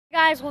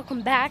guys,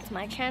 welcome back to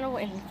my channel,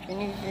 and if you're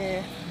new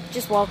here,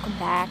 just welcome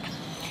back.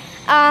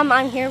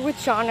 I'm here with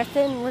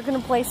Jonathan. We're gonna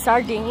play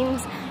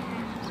sardines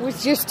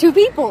with just two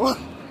people.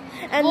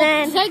 And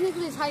then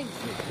technically it's hide and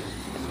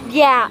seek.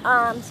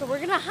 Yeah, so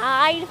we're gonna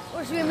hide.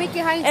 Or should we make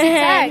it hide and seek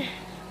tag?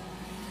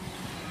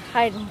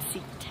 Hide and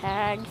seek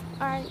tag.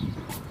 Alright.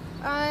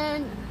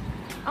 And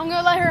I'm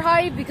gonna let her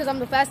hide because I'm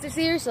the fastest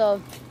here,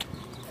 so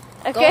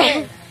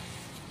Okay.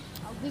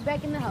 I'll be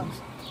back in the house.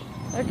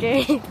 Okay.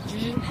 I'm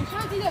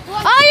trying to see that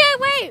blood. Oh yeah,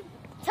 wait!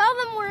 Tell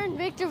them we're in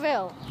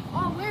Victorville.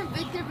 Oh, we're in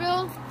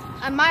Victorville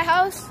at my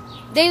house.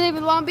 They live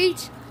in Long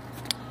Beach.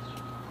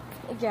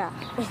 Yeah.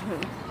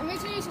 And make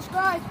sure you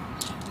subscribe.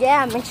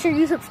 Yeah, make sure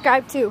you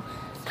subscribe to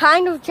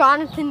Kind of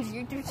Jonathan's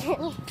YouTube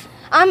channel.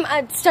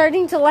 I'm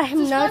starting to let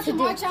him know Subscribe to to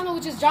my channel,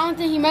 which is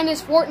Jonathan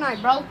Jimenez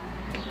Fortnite, bro.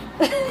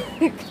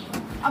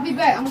 I'll be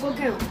back. I'm gonna go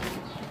get him.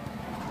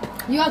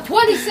 You have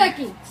 20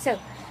 seconds. So,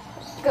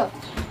 Go.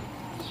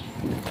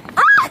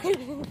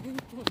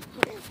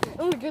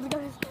 oh my god,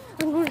 guys. I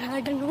don't want to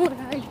hide. I don't want to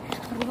hide.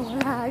 I don't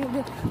want to hide. I'm gonna hide over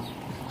here.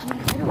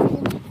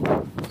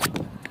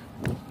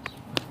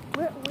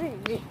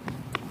 Wait.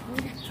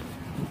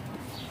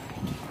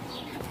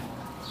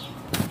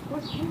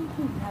 What can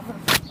you have?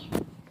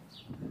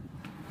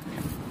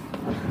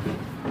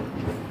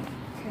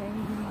 Okay.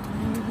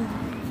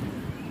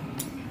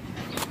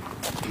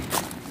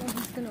 I'm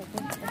just gonna open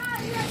it.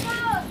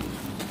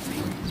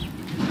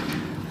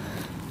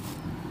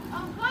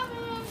 I'm coming.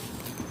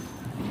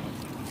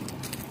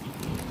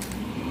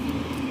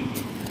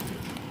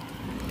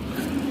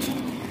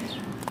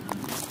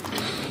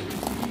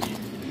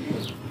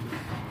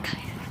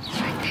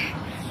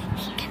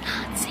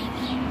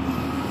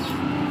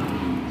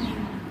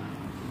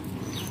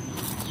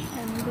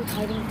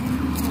 Hiding in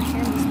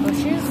these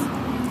bushes.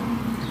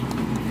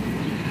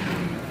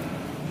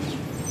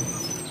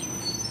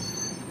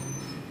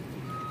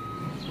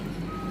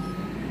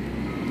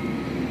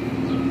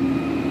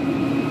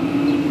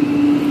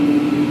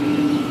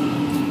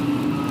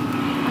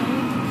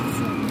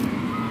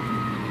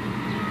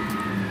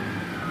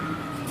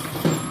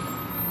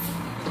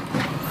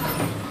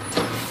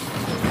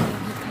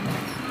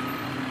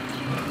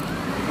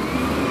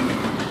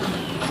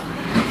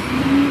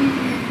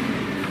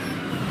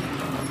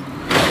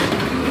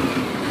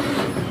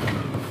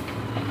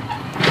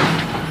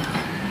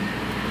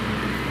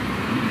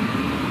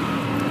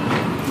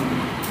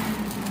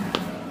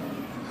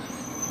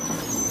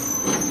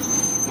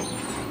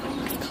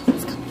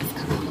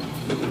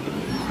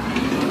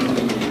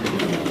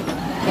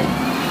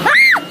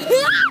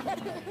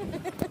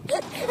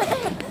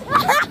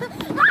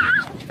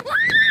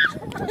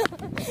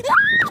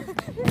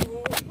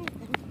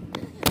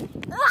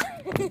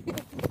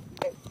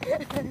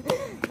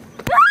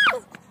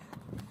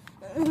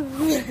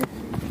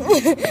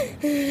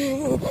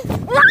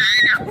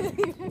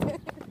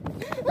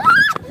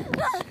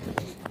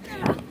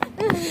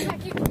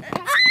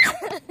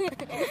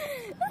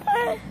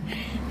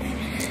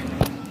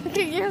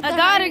 I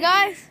got it,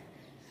 guys.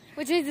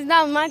 Which means it's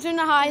now my turn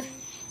to hide,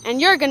 and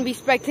you're gonna be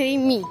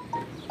spectating me.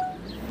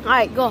 All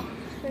right, go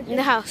in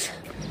the house.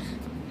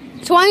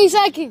 20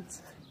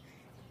 seconds.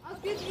 I'll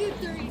give you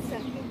 30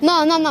 seconds.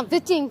 No,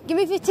 15. Give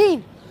me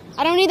 15.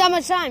 I don't need that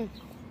much time.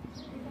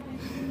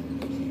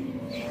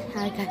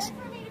 All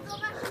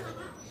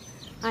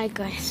right,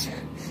 guys.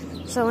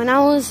 So when I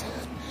was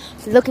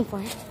looking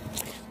for it,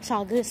 I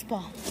saw this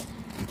ball,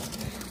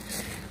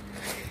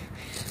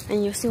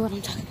 and you'll see what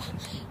I'm talking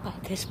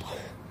about this ball.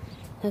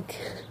 Look,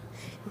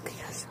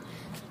 guys,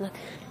 look.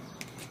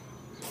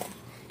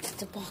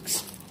 It's a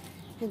box.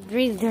 It's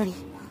really dirty,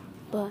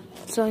 but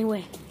so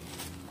anyway.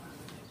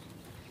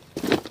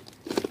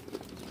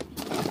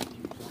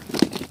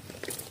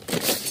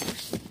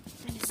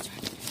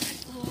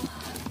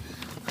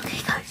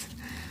 Okay, guys,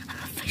 I'm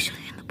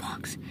officially in the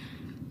box.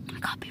 I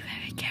gotta be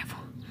very careful.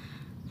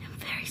 I'm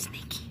very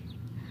sneaky.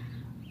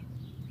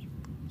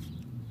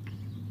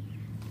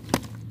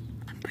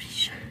 I'm pretty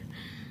sure.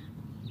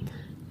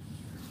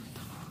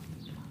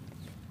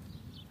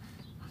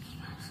 Okay,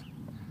 guys,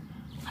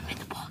 I'm in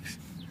the box.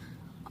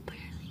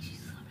 Apparently,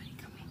 she's already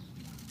coming.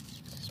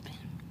 Spin.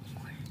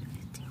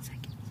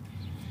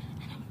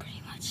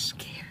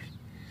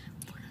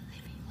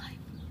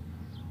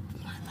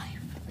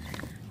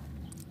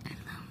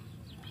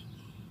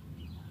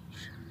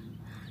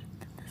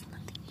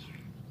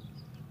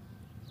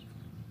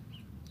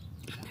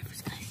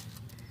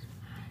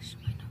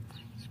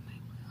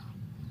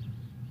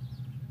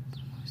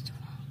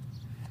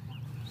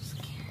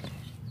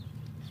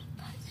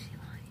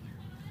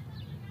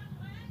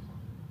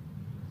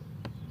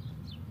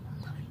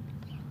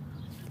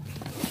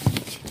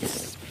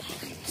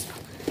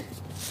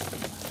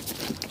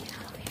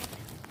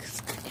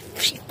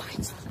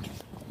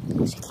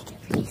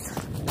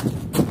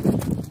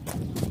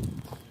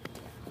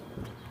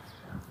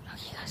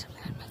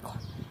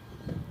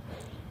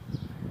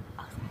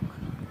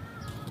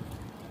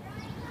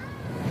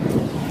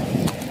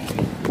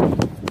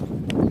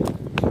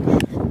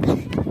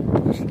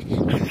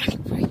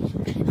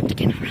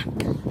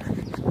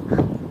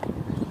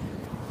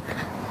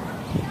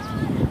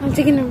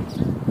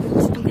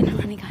 I'm gonna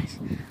run it, guys.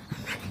 I'm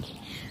running.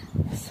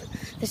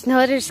 There's no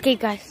other escape,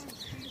 guys.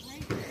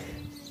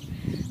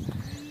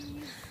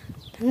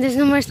 There's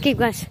no more escape,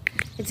 guys.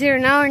 It's here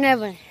now or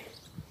never.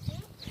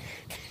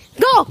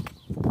 Go!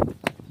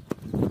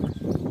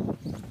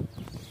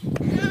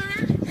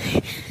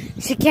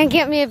 She can't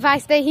get me if I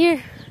stay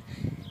here.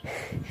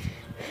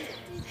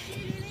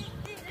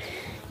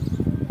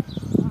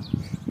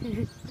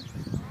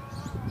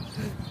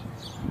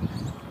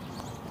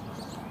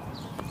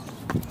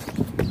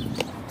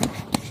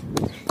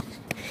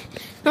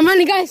 I'm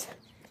running, guys.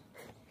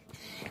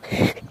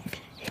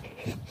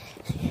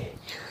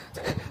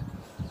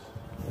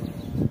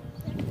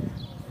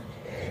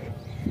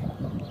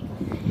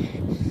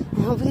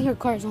 Hopefully her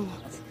car is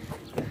unlocked.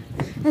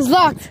 It's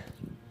locked.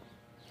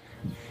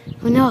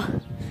 Oh no.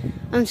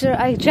 I'm sure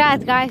I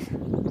trapped, guys.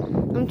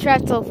 I'm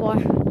trapped so far.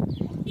 I'm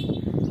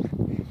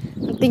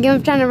thinking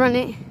I'm trying to run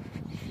it.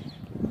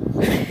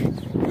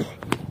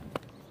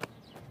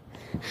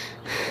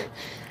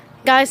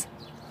 Guys,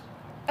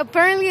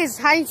 apparently it's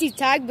hide and seek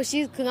tag, but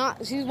she's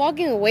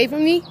walking away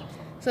from me.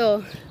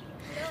 So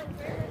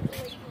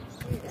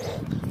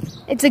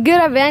it's a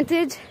good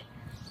advantage.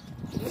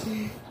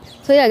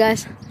 So yeah,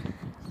 guys.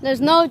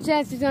 There's no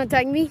chance she's gonna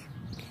tag me.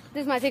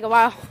 This might take a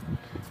while.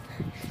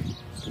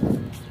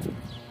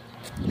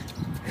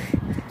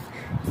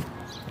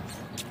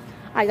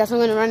 Alright, guys, I'm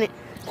gonna run it.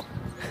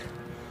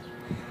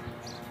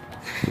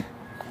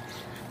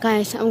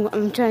 Guys, I'm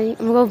gonna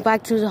go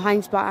back to the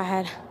hiding spot I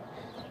had.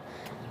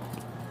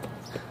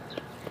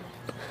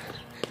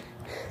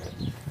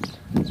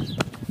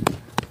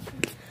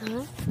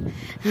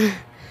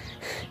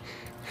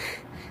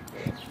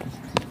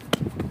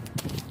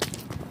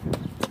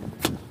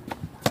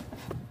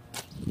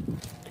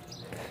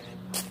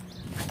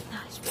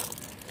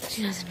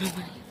 She doesn't know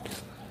what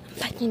I'm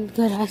back in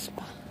good ass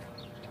spot.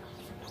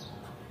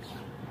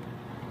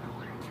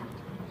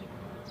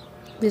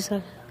 This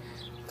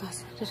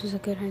was a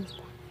good hiding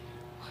spot.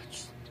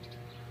 Watch.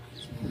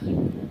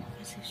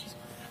 Let's see if she's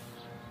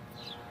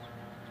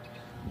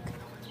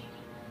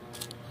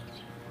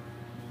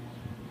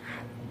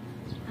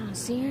I don't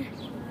see her.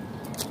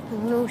 I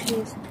don't know who she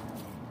is.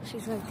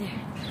 She's right there.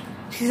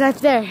 She's right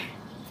there.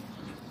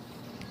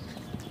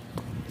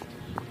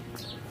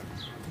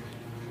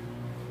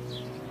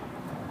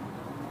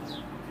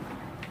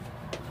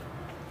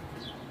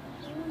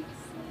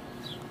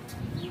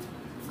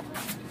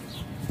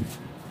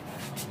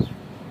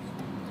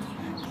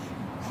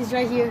 She's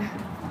right here.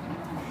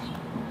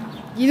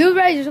 You knew,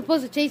 right? You're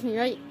supposed to chase me,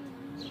 right?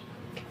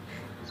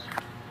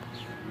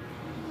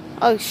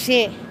 Oh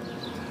shit.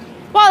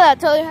 Why did I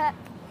tell her that?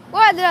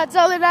 Why did I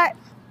tell her that?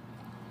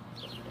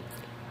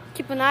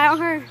 Keep an eye on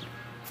her.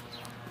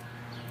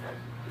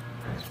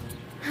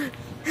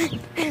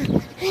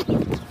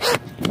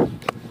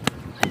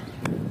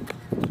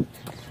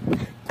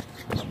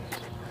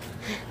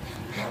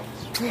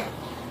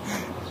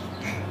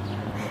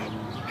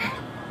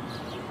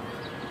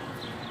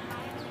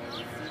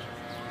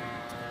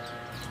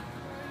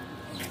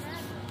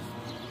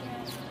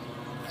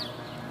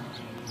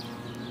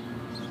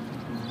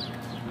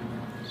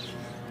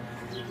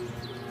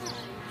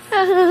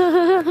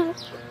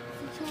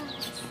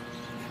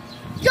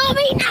 Don't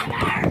be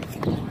never!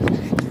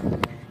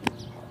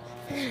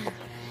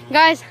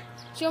 Guys,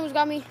 she almost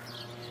got me.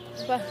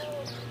 But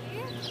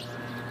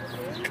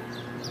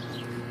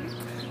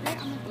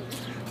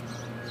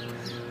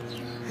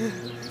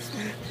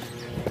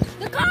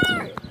the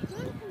car!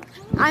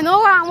 I know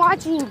what I'm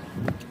watching.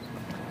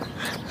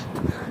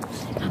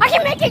 I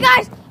can make it,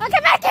 guys! I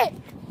can make it!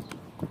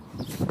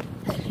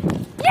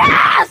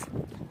 Yes!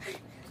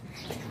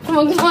 Come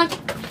on, come on.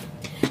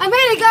 I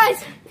made it,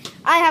 guys!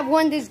 I have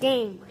won this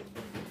game.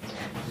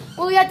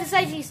 Well, you have to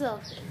say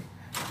yourself.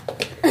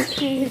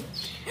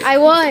 I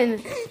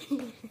won.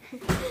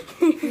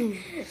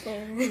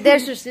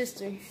 There's her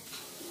sister.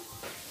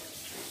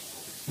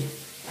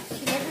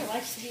 She never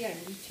likes to be on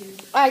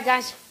YouTube. Alright,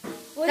 guys.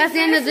 That's the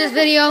end of this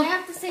video. I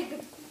have to say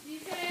goodbye.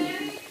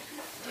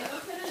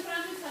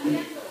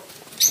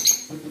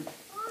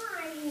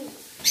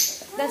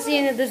 That's the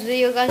end of this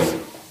video, guys.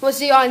 We'll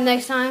see y'all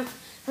next time.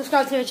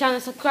 Subscribe to the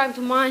channel, subscribe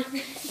to mine.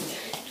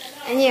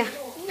 And yeah,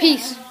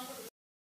 peace.